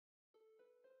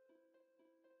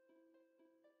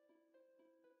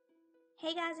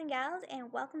Hey guys and gals,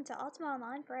 and welcome to Ultima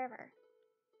Online Forever.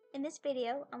 In this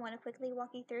video, I want to quickly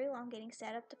walk you through on getting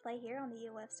set up to play here on the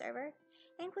UF server,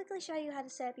 and quickly show you how to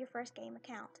set up your first game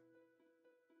account.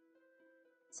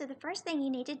 So the first thing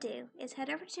you need to do is head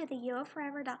over to the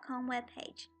ufforever.com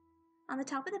webpage. On the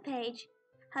top of the page,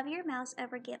 hover your mouse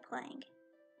over Get Playing.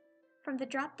 From the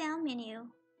drop-down menu,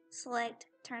 select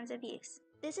Terms of Use.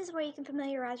 This is where you can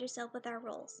familiarize yourself with our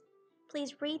rules.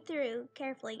 Please read through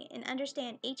carefully and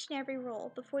understand each and every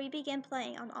rule before you begin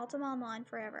playing on Ultima Online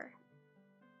Forever.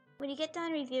 When you get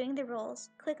done reviewing the rules,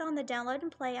 click on the Download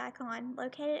and Play icon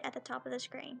located at the top of the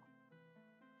screen.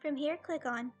 From here, click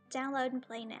on Download and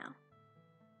Play Now.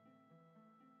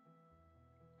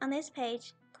 On this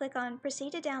page, click on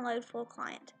Proceed to Download Full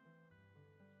Client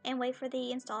and wait for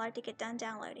the installer to get done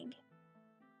downloading.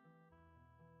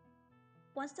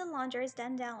 Once the launcher is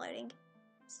done downloading,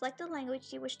 select the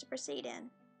language you wish to proceed in,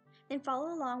 then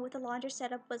follow along with the launcher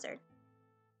setup wizard.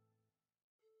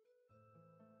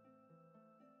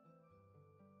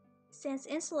 Since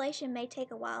installation may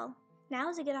take a while, now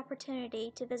is a good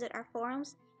opportunity to visit our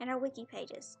forums and our wiki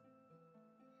pages.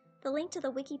 The link to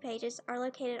the wiki pages are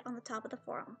located on the top of the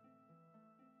forum.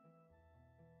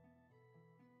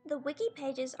 The wiki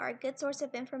pages are a good source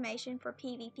of information for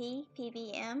PvP,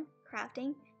 PvM,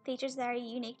 crafting, features that are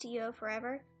unique to UO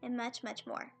Forever, and much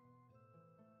more.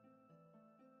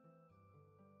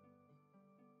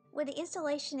 When the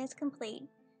installation is complete,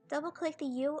 double-click the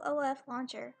UOF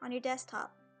launcher on your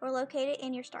desktop or locate it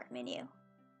in your Start menu.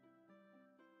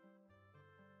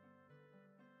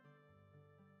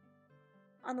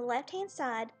 On the left-hand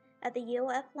side of the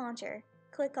UOF launcher,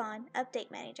 click on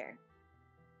Update Manager.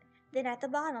 Then at the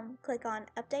bottom, click on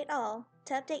Update All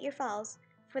to update your files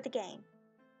for the game.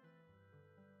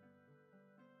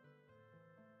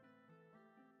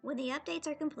 When the updates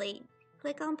are complete,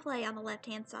 click on Play on the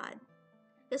left-hand side.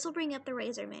 This will bring up the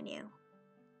Razor menu.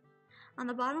 On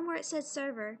the bottom where it says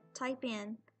Server, type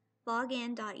in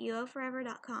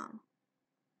login.uoforever.com,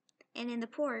 and in the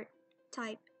port,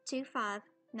 type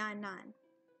 2599.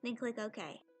 Then click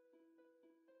OK.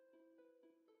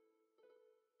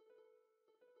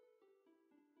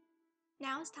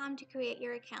 Now it's time to create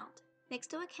your account.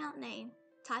 Next to account name,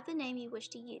 type the name you wish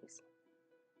to use.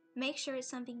 Make sure it's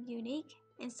something unique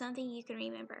and something you can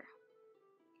remember.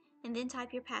 And then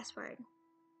type your password.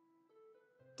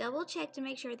 Double check to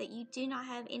make sure that you do not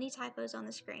have any typos on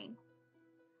the screen.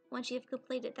 Once you have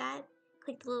completed that,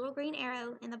 click the little green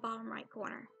arrow in the bottom right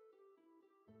corner.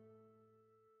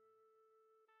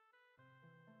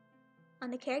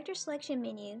 On the character selection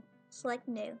menu, select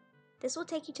New. This will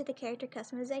take you to the character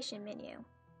customization menu.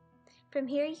 From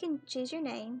here you can choose your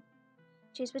name,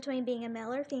 choose between being a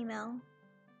male or female,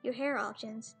 your hair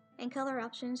options, and color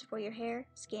options for your hair,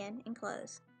 skin, and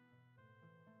clothes.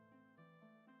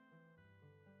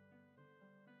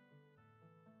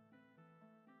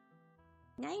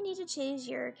 Now you need to choose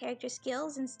your character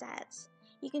skills and stats.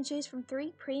 You can choose from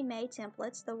 3 pre-made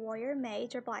templates: the warrior,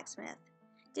 mage, or blacksmith.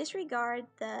 Disregard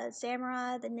the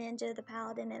samurai, the ninja, the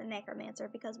paladin, and the necromancer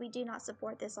because we do not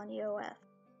support this on UOF.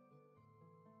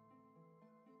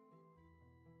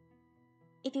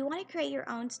 If you want to create your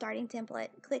own starting template,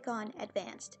 click on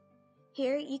Advanced.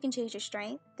 Here you can choose your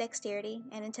strength, dexterity,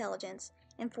 and intelligence,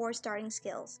 and 4 starting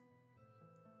skills.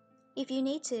 If you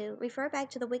need to, refer back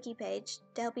to the wiki page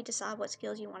to help you decide what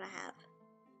skills you want to have.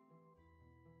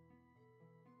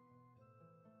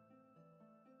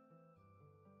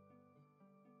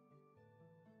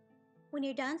 When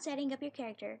you're done setting up your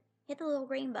character, hit the little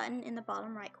green button in the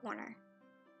bottom right corner.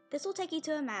 This will take you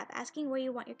to a map asking where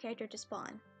you want your character to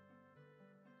spawn.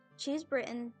 Choose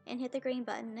Britain and hit the green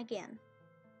button again.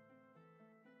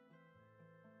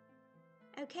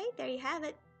 Okay, there you have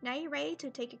it. Now you're ready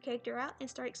to take your character out and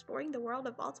start exploring the world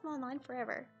of Ultima Online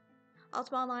Forever.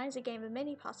 Ultima Online is a game of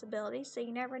many possibilities, so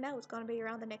you never know what's going to be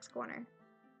around the next corner.